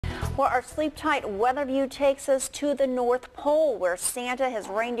Well, our sleep tight weather view takes us to the North Pole, where Santa, his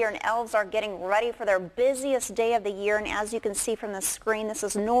reindeer, and elves are getting ready for their busiest day of the year. And as you can see from the screen, this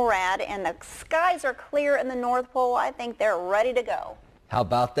is NORAD, and the skies are clear in the North Pole. I think they're ready to go. How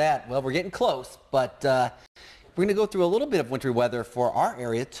about that? Well, we're getting close, but we're going to go through a little bit of wintry weather for our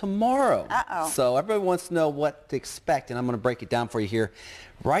area tomorrow. So everybody wants to know what to expect, and I'm going to break it down for you here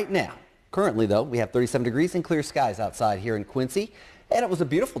right now. Currently, though, we have 37 degrees and clear skies outside here in Quincy. And it was a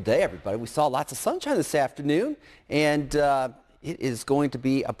beautiful day, everybody. We saw lots of sunshine this afternoon, and it is going to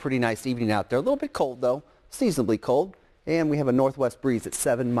be a pretty nice evening out there. A little bit cold, though, seasonably cold, and we have a northwest breeze at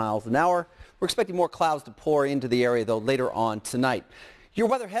 7 miles an hour. We're expecting more clouds to pour into the area, though, later on tonight. Your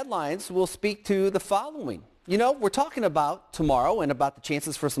weather headlines will speak to the following. You know, we're talking about tomorrow and about the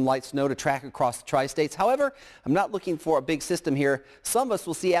chances for some light snow to track across the tri-states. However, I'm not looking for a big system here. Some of us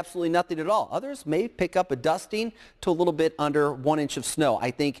will see absolutely nothing at all. Others may pick up a dusting to a little bit under 1 inch of snow. I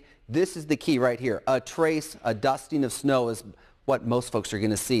think this is the key right here. A trace, a dusting of snow is what most folks are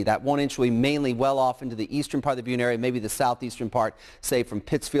going to see. That 1 inch will be mainly well off into the eastern part of the viewing area, maybe the southeastern part, say from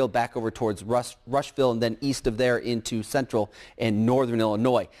Pittsfield back over towards Rushville, and then east of there into central and northern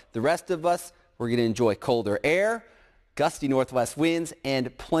Illinois. The rest of us, we're going to enjoy colder air, gusty northwest winds,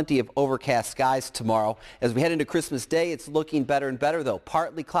 and plenty of overcast skies tomorrow. As we head into Christmas Day, it's looking better and better, though.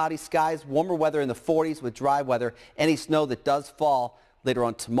 Partly cloudy skies, warmer weather in the 40s with dry weather. Any snow that does fall later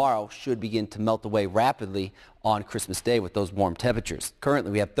on tomorrow should begin to melt away rapidly on Christmas Day with those warm temperatures.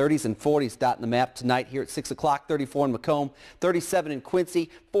 Currently, we have 30s and 40s dotting the map tonight here at 6 o'clock, 34 in Macomb, 37 in Quincy,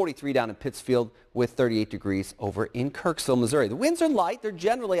 43 down in Pittsfield, with 38 degrees over in Kirksville, Missouri. The winds are light. They're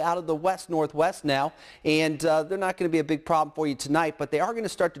generally out of the west-northwest now, and they're not going to be a big problem for you tonight, but they are going to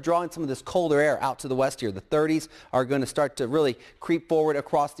start to draw in some of this colder air out to the west here. The 30s are going to start to really creep forward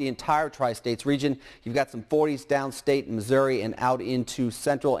across the entire tri-states region. You've got some 40s downstate in Missouri and out into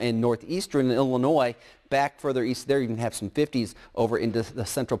central and northeastern Illinois. Back further east there, you can have some 50s over into the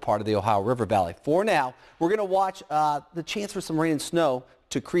central part of the Ohio River Valley. For now, we're going to watch the chance for some rain and snow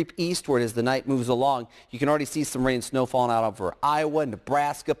to creep eastward as the night moves along. You can already see some rain and snow falling out over Iowa,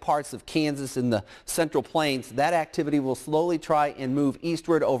 Nebraska, parts of Kansas in the central plains. That activity will slowly try and move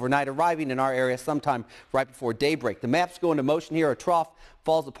eastward overnight, arriving in our area sometime right before daybreak. The maps go into motion here. A trough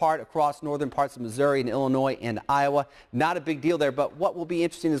falls apart across northern parts of Missouri and Illinois and Iowa. Not a big deal there, but what will be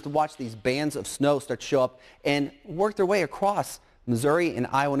interesting is to watch these bands of snow start to show up and work their way across Missouri and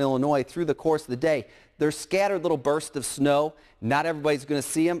Iowa and Illinois through the course of the day. They're scattered little bursts of snow. Not everybody's going to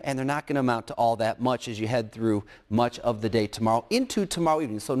see them, and they're not going to amount to all that much as you head through much of the day tomorrow into tomorrow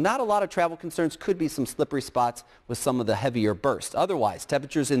evening. So not a lot of travel concerns. Could be some slippery spots with some of the heavier bursts. Otherwise,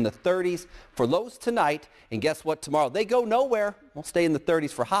 temperatures in the 30s for lows tonight. And guess what tomorrow? They go nowhere. We'll stay in the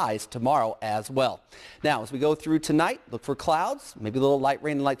 30s for highs tomorrow as well. Now, as we go through tonight, look for clouds, maybe a little light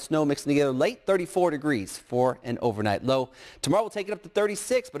rain and light snow mixing together late. 34 degrees for an overnight low. Tomorrow we'll take it up to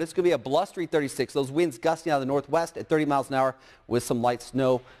 36, but it's going to be a blustery 36. Those winds gusting out of the northwest at 30 miles an hour with some light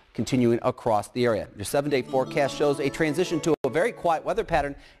snow continuing across the area. Your 7-day forecast shows a transition to a very quiet weather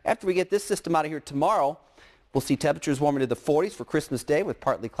pattern. After we get this system out of here tomorrow, we'll see temperatures warm into the 40s for Christmas Day with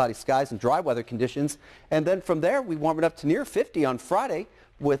partly cloudy skies and dry weather conditions. And then from there, we warm it up to near 50 on Friday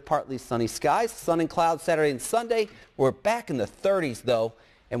with partly sunny skies, sun and clouds Saturday and Sunday. We're back in the 30s, though,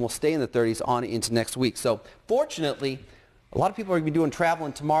 and we'll stay in the 30s on into next week. So fortunately, a lot of people are going to be doing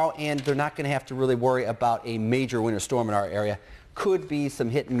traveling tomorrow, and they're not going to have to really worry about a major winter storm in our area. Could be some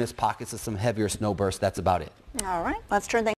hit and miss pockets of some heavier snow bursts. That's about it. All right, let's turn things